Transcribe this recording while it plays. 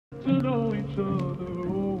to know each other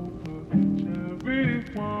over cherry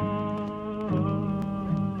wine.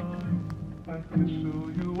 I can show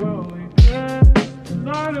you what we can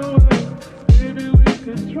night away. Maybe we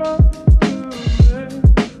can try to make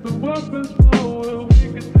the weapons flow where we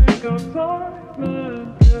can take our time and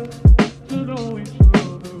get to know each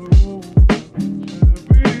other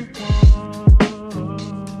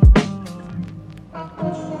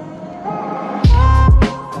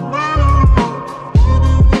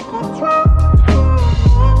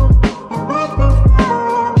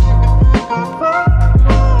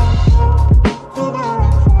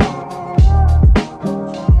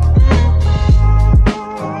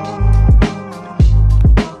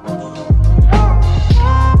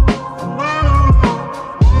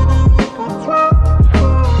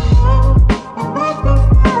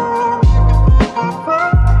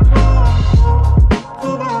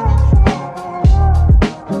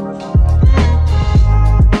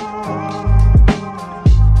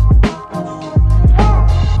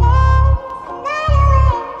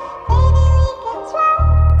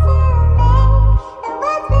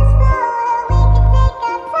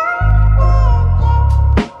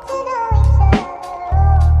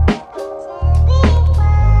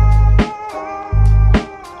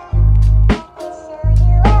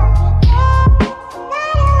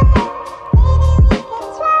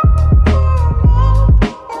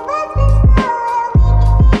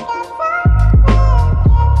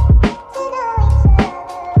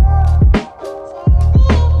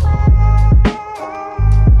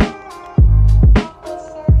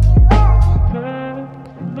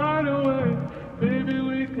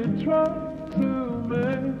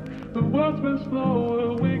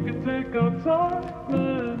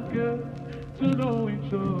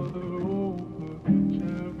over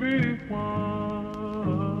cherry wine.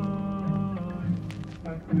 I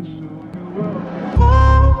can show you.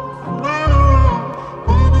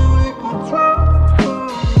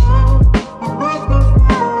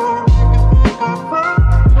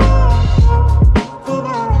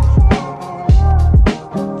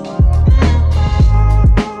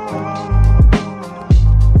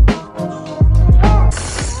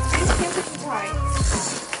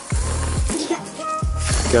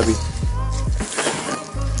 Gabby.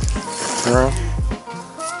 Around.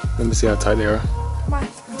 Let me see how tight they are. What?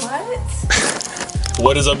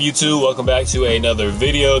 What is up, YouTube? Welcome back to another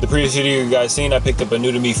video. The previous video you guys seen, I picked up a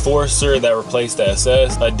new to me Forester that replaced the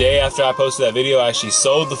SS. A day after I posted that video, I actually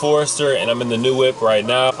sold the Forester and I'm in the new whip right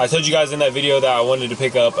now. I told you guys in that video that I wanted to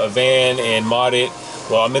pick up a van and mod it.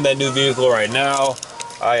 Well, I'm in that new vehicle right now.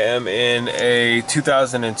 I am in a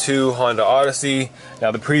 2002 Honda Odyssey.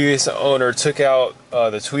 Now the previous owner took out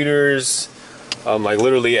the tweeters. Like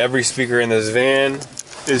literally every speaker in this van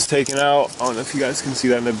is taken out. I don't know if you guys can see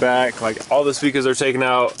that in the back. Like all the speakers are taken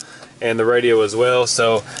out and the radio as well.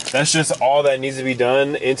 So that's just all that needs to be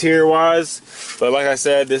done interior wise. But like I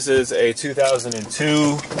said, this is a 2002,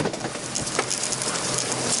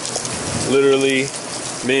 literally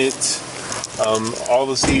mint. All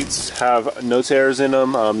the seats have no tears in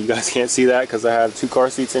them. You guys can't see that because I have 2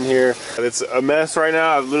 car seats in here. It's a mess right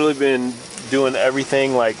now. I've literally been doing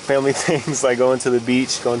everything, like family things, like going to the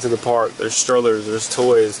beach, going to the park. There's strollers, there's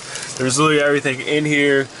toys, there's literally everything in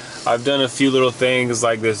here. I've done a few little things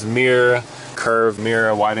like this mirror, curved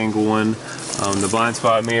mirror, wide angle one, the blind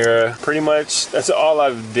spot mirror. Pretty much that's all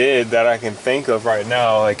I've did that I can think of right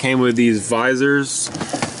now. It came with these visors.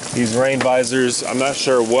 These rain visors, I'm not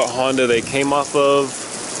sure what Honda they came off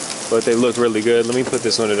of, but they look really good. Let me put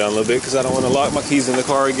this window down a little bit because I don't want to lock my keys in the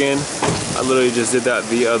car again. I literally just did that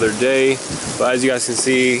the other day. But as you guys can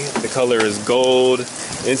see, the color is gold,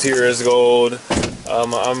 interior is gold.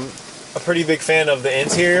 I'm a pretty big fan of the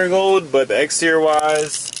interior gold, but the exterior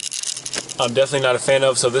wise, I'm definitely not a fan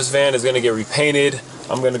of. So this van is gonna get repainted.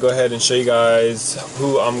 I'm gonna go ahead and show you guys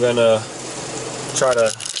who I'm gonna try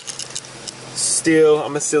to steal. I'm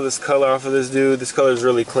gonna steal this color off of this dude. This color is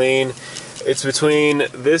really clean. It's between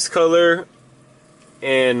this color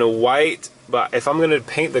and white, but if I'm gonna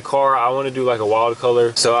paint the car, I want to do like a wild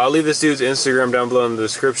color. So I'll leave this dude's Instagram down below in the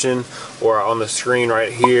description or on the screen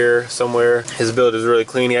right here somewhere. His build is really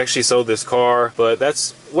clean. He actually sold this car, but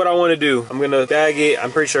that's what I want to do. I'm gonna bag it.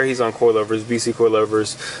 I'm pretty sure he's on Coilovers, BC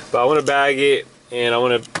Coilovers, but I want to bag it and I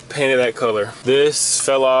want to paint it that color. This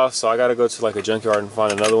fell off, so I gotta go to like a junkyard and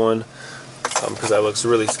find another one. Because that looks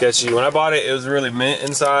really sketchy. When I bought it, it was really mint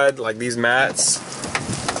inside. Like these mats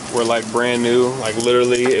were like brand new. Like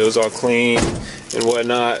literally, it was all clean and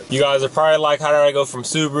whatnot. You guys are probably like, how did I go from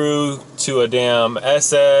Subaru to a damn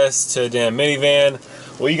SS to a damn minivan?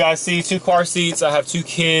 Well, you guys see 2 car seats. I have 2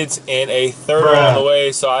 kids and a 3rd on the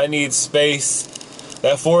way, so I need space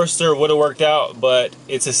That Forester would have worked out, but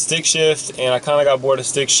it's a stick shift, and I kind of got bored of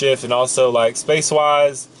stick shift, and also like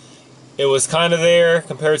space-wise, it was kind of there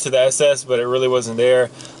compared to the SS, but it really wasn't there.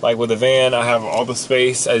 Like with the van, I have all the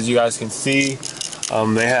space, as you guys can see.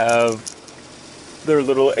 They have their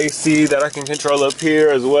little AC that I can control up here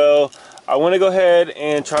as well. I want to go ahead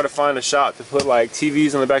and try to find a shop to put like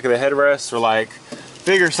TVs on the back of the headrest, or like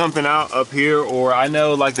figure something out up here. Or I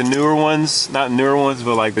know like the newer ones, not newer ones,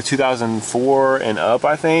 but like the 2004 and up,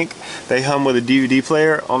 I think they hum with a DVD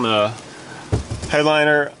player on the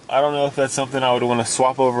headliner. I don't know if that's something I would want to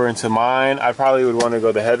swap over into mine. I probably would want to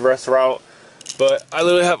go the headrest route, but I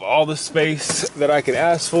literally have all the space that I could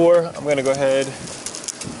ask for. I'm gonna go ahead,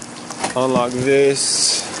 unlock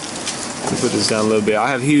this, put this down a little bit. I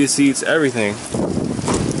have heated seats, everything.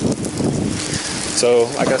 So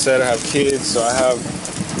like I said, I have kids, so I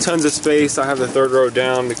have tons of space. I have the third row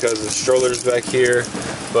down because the stroller's back here,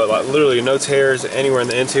 but like literally no tears anywhere in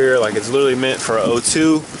the interior. Like it's literally meant for a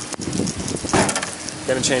 02.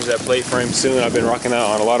 Gonna change that plate frame soon. I've been rocking that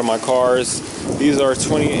on a lot of my cars. These are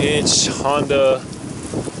 20-inch Honda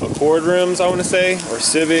Accord rims, I want to say, or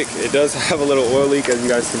Civic. It does have a little oil leak, as you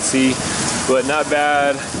guys can see, but not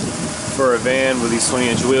bad for a van with these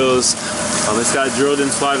 20-inch wheels. It's got drilled in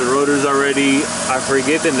slided rotors already. I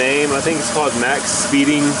forget the name. I think it's called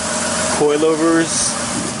maXpeedingrods Coilovers.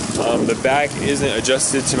 The back isn't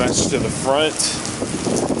adjusted to match to the front.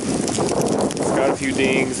 It's got a few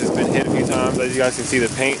dings. It's been hit a few times. As you guys can see,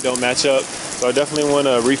 the paint don't match up. So I definitely want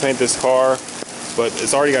to repaint this car, but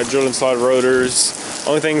it's already got drilled in slided rotors.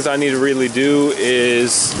 Only things I need to really do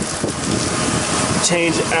is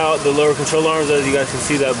change out the lower control arms. As you guys can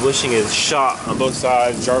see, that bushing is shot on both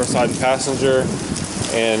sides, driver's side and passenger,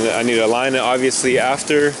 and I need to align it obviously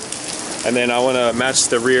after. And then I want to match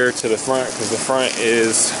the rear to the front, because the front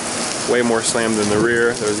is way more slammed than the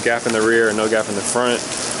rear. There's a gap in the rear and no gap in the front.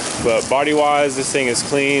 But body wise, this thing is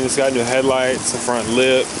clean. It's got new headlights, a front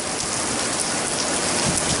lip.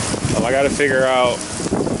 I gotta figure out,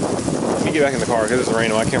 let me get back in the car because it's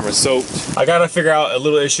raining, my camera's soaked. I gotta figure out a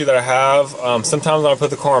little issue that I have. Sometimes when I put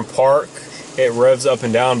the car in park, it revs up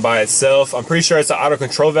and down by itself. I'm pretty sure it's an auto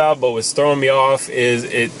control valve, but what's throwing me off is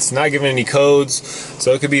it's not giving any codes.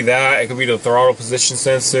 So it could be that, it could be the throttle position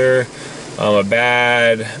sensor, a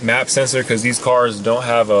bad map sensor, because these cars don't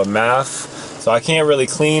have a MAF. So I can't really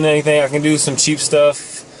clean anything. I can do some cheap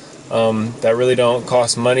stuff that really don't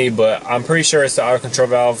cost money, but I'm pretty sure it's the auto control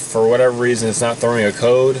valve. For whatever reason, it's not throwing a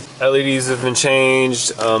code. LEDs have been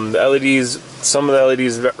changed. The LEDs, some of the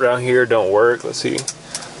LEDs around here don't work. Let's see.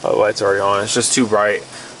 Oh, the light's already on. It's just too bright.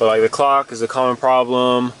 But like the clock is a common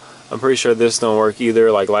problem. I'm pretty sure this don't work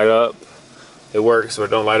either. Like light up. It works, but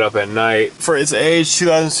don't light up at night. For its age,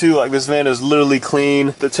 2002, like this van is literally clean.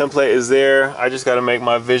 The template is there. I just gotta make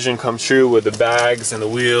my vision come true with the bags and the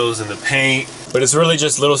wheels and the paint. But it's really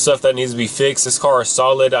just little stuff that needs to be fixed. This car is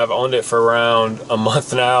solid. I've owned it for around a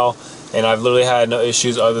month now, and I've literally had no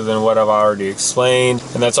issues other than what I've already explained.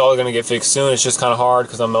 And that's all gonna get fixed soon. It's just kind of hard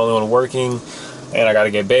because I'm the only one working, and I gotta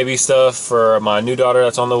get baby stuff for my new daughter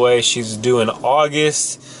that's on the way. She's due in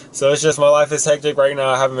August. So it's just, my life is hectic right now.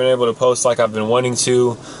 I haven't been able to post like I've been wanting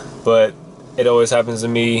to, but it always happens to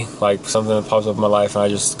me, like something that pops up in my life and I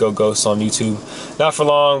just go ghost on YouTube. Not for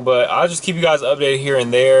long, but I'll just keep you guys updated here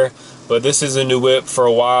and there. But this is a new whip for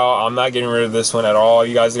a while. I'm not getting rid of this one at all.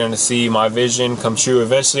 You guys are going to see my vision come true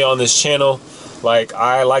eventually on this channel. Like,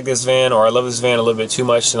 I like this van, or I love this van a little bit too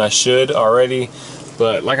much than I should already.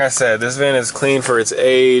 But like I said, this van is clean for its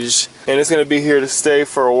age, and it's going to be here to stay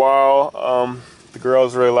for a while. The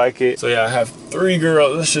girls really like it. So yeah, I have 3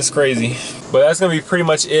 girls. That's just crazy. But that's gonna be pretty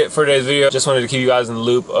much it for today's video. Just wanted to keep you guys in the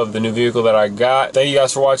loop of the new vehicle that I got. Thank you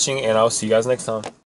guys for watching, and I'll see you guys next time.